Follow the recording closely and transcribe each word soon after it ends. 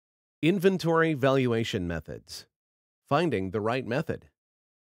Inventory valuation methods. Finding the right method.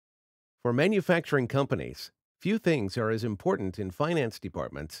 For manufacturing companies, few things are as important in finance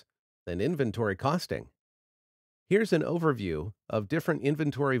departments than inventory costing. Here's an overview of different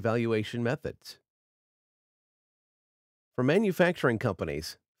inventory valuation methods. For manufacturing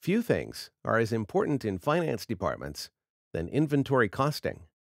companies, few things are as important in finance departments than inventory costing.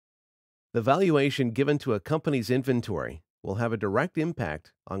 The valuation given to a company's inventory will have a direct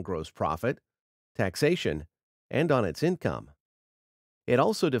impact on gross profit, taxation, and on its income. It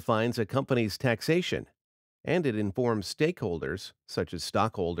also defines a company's taxation, and it informs stakeholders, such as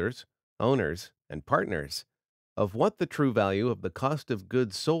stockholders, owners, and partners, of what the true value of the cost of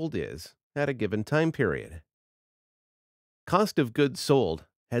goods sold is at a given time period. Cost of goods sold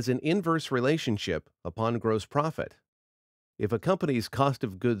has an inverse relationship upon gross profit. If a company's cost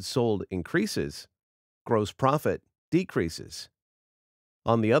of goods sold increases, gross profit decreases.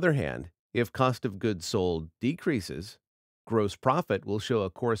 On the other hand, if cost of goods sold decreases, gross profit will show a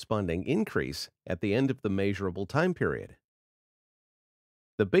corresponding increase at the end of the measurable time period.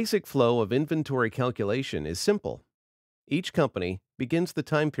 The basic flow of inventory calculation is simple. Each company begins the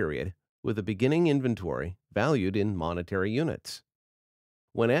time period with a beginning inventory valued in monetary units.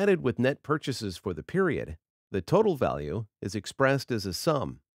 When added with net purchases for the period, the total value is expressed as a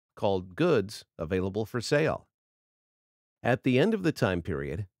sum called goods available for sale. At the end of the time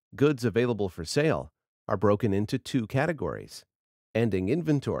period, goods available for sale are broken into two categories: ending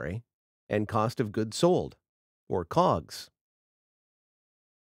inventory and cost of goods sold, or COGS.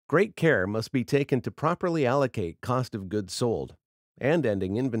 Great care must be taken to properly allocate cost of goods sold and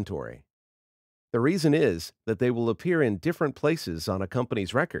ending inventory. The reason is that they will appear in different places on a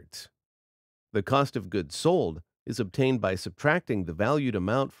company's records. The cost of goods sold is obtained by subtracting the valued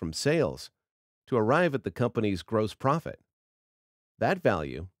amount from sales to arrive at the company's gross profit. That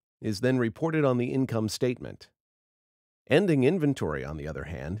value is then reported on the income statement. Ending inventory, on the other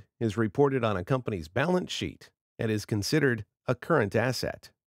hand, is reported on a company's balance sheet and is considered a current asset.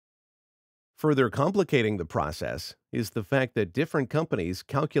 Further complicating the process is the fact that different companies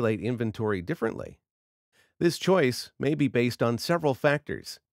calculate inventory differently. This choice may be based on several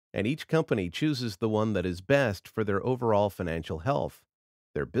factors, and each company chooses the one that is best for their overall financial health,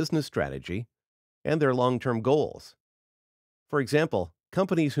 their business strategy, and their long-term goals. For example,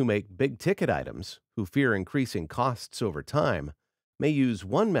 companies who make big-ticket items, who fear increasing costs over time, may use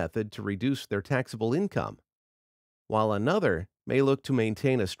one method to reduce their taxable income, while another may look to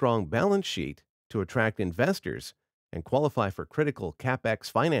maintain a strong balance sheet to attract investors and qualify for critical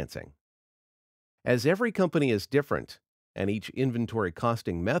CapEx financing. As every company is different, and each inventory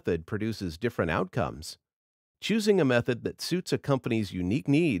costing method produces different outcomes, choosing a method that suits a company's unique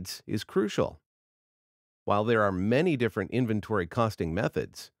needs is crucial. While there are many different inventory costing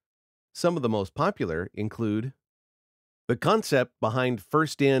methods, some of the most popular include: the concept behind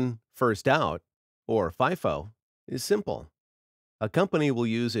first in, first out, or FIFO, is simple. A company will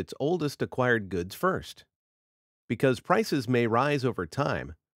use its oldest acquired goods first. Because prices may rise over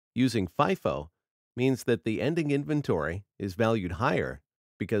time, using FIFO means that the ending inventory is valued higher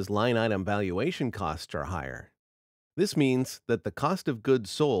because line item valuation costs are higher. This means that the cost of goods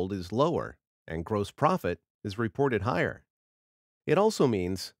sold is lower and gross profit is reported higher. It also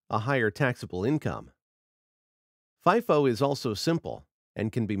means a higher taxable income. FIFO is also simple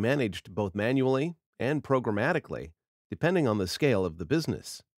and can be managed both manually and programmatically, depending on the scale of the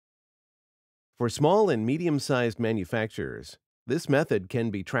business. For small and medium-sized manufacturers, this method can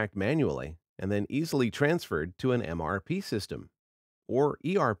be tracked manually and then easily transferred to an MRP system, or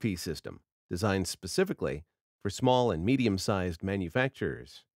ERP system, designed specifically for small and medium-sized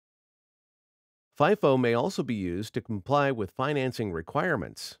manufacturers. FIFO may also be used to comply with financing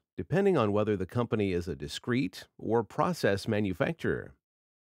requirements, depending on whether the company is a discrete or process manufacturer.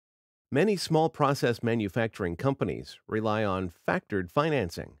 Many small process manufacturing companies rely on factored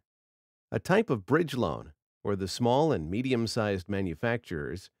financing, a type of bridge loan where the small and medium-sized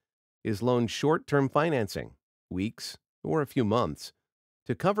manufacturers is loaned short-term financing, weeks or a few months,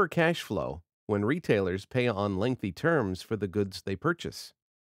 to cover cash flow when retailers pay on lengthy terms for the goods they purchase.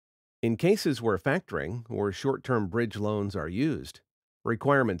 In cases where factoring or short-term bridge loans are used,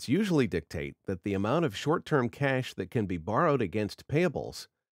 requirements usually dictate that the amount of short-term cash that can be borrowed against payables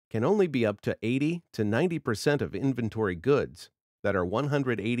can only be up to 80 to 90% of inventory goods that are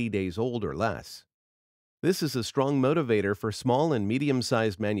 180 days old or less. This is a strong motivator for small and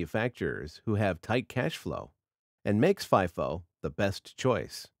medium-sized manufacturers who have tight cash flow and makes FIFO the best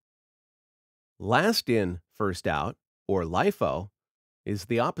choice. Last in, first out, or LIFO, is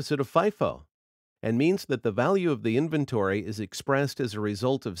the opposite of FIFO. and means that the value of the inventory is expressed as a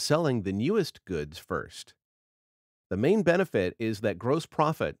result of selling the newest goods first. The main benefit is that gross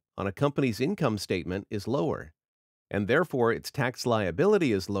profit on a company's income statement is lower, and therefore its tax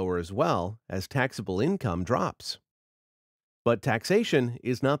liability is lower as well as taxable income drops. But taxation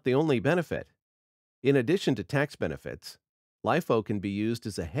is not the only benefit. In addition to tax benefits, LIFO can be used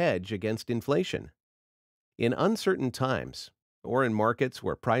as a hedge against inflation. In uncertain times, or in markets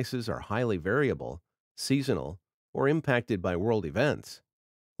where prices are highly variable, seasonal, or impacted by world events,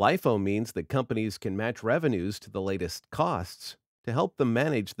 LIFO means that companies can match revenues to the latest costs to help them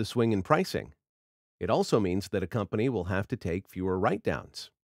manage the swing in pricing. It also means that a company will have to take fewer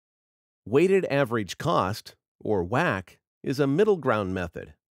write-downs. Weighted average cost, or WAC, is a middle ground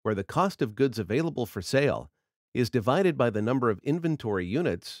method where the cost of goods available for sale is divided by the number of inventory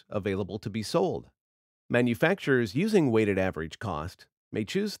units available to be sold. Manufacturers using weighted average cost may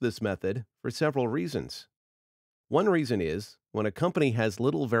choose this method for several reasons. One reason is when a company has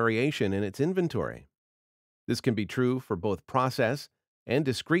little variation in its inventory. This can be true for both process and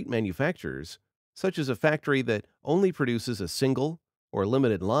discrete manufacturers, such as a factory that only produces a single or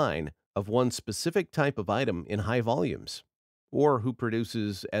limited line of one specific type of item in high volumes, or who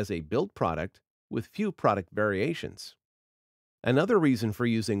produces as a built product with few product variations. Another reason for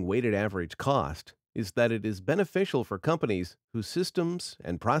using weighted average cost is that it is beneficial for companies whose systems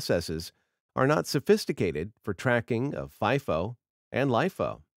and processes are not sophisticated for tracking of FIFO and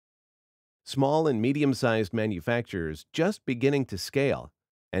LIFO. Small and medium-sized manufacturers just beginning to scale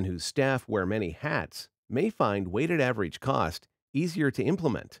and whose staff wear many hats may find weighted average cost easier to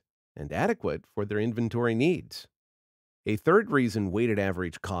implement and adequate for their inventory needs. A third reason weighted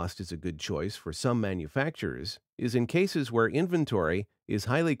average cost is a good choice for some manufacturers is in cases where inventory is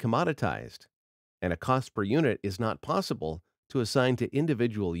highly commoditized and a cost per unit is not possible to assign to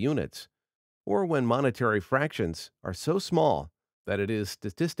individual units, or when monetary fractions are so small that it is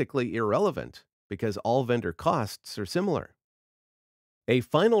statistically irrelevant because all vendor costs are similar. A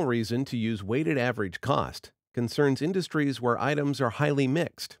final reason to use weighted average cost concerns industries where items are highly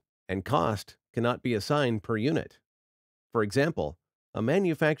mixed and cost cannot be assigned per unit. For example, a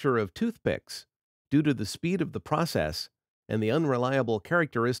manufacturer of toothpicks, due to the speed of the process and the unreliable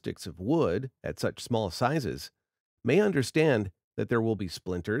characteristics of wood at such small sizes, may understand that there will be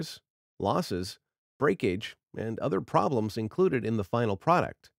splinters, losses, breakage, and other problems included in the final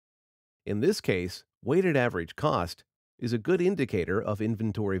product. In this case, weighted average cost is a good indicator of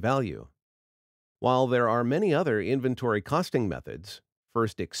inventory value. While there are many other inventory costing methods,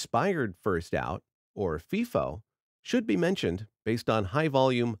 first expired first out, or FIFO, should be mentioned based on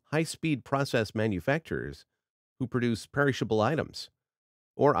high-volume, high-speed process manufacturers who produce perishable items,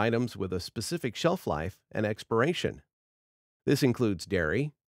 or items with a specific shelf life and expiration. This includes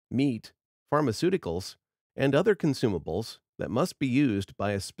dairy, meat, pharmaceuticals, and other consumables that must be used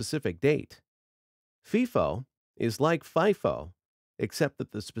by a specific date. FIFO is like FIFO, except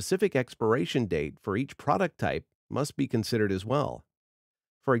that the specific expiration date for each product type must be considered as well.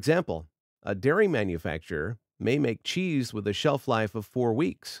 For example, a dairy manufacturer may make cheese with a shelf life of 4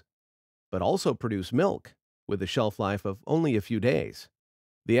 weeks, but also produce milk with a shelf life of only a few days.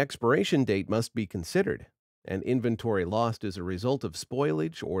 The expiration date must be considered, and inventory lost as a result of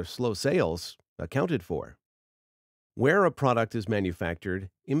spoilage or slow sales accounted for. Where a product is manufactured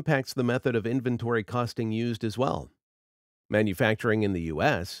impacts the method of inventory costing used as well. Manufacturing in the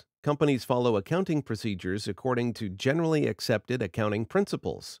U.S., companies follow accounting procedures according to generally accepted accounting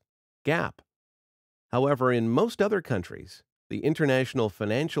principles, GAAP. However, in most other countries, the International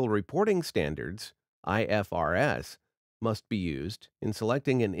Financial Reporting Standards, IFRS, must be used in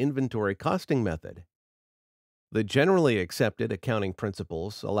selecting an inventory costing method. The generally accepted accounting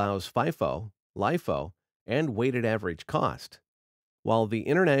principles allows FIFO, LIFO, and weighted average cost, while the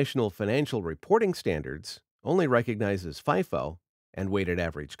International Financial Reporting Standards only recognizes FIFO and weighted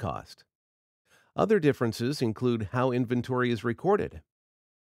average cost. Other differences include how inventory is recorded.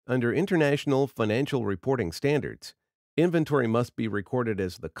 Under International Financial Reporting Standards, inventory must be recorded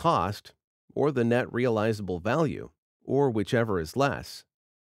as the cost or the net realizable value, or whichever is less,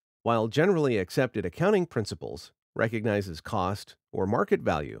 while generally accepted accounting principles recognizes cost or market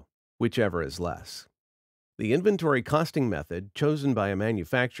value, whichever is less. The inventory costing method chosen by a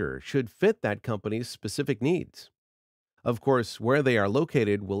manufacturer should fit that company's specific needs. Of course, where they are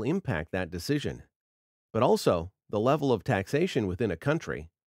located will impact that decision, but also the level of taxation within a country,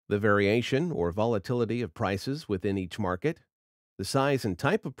 the variation or volatility of prices within each market, the size and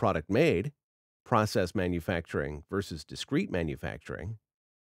type of product made, process manufacturing versus discrete manufacturing,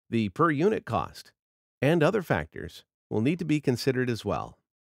 the per unit cost, and other factors will need to be considered as well.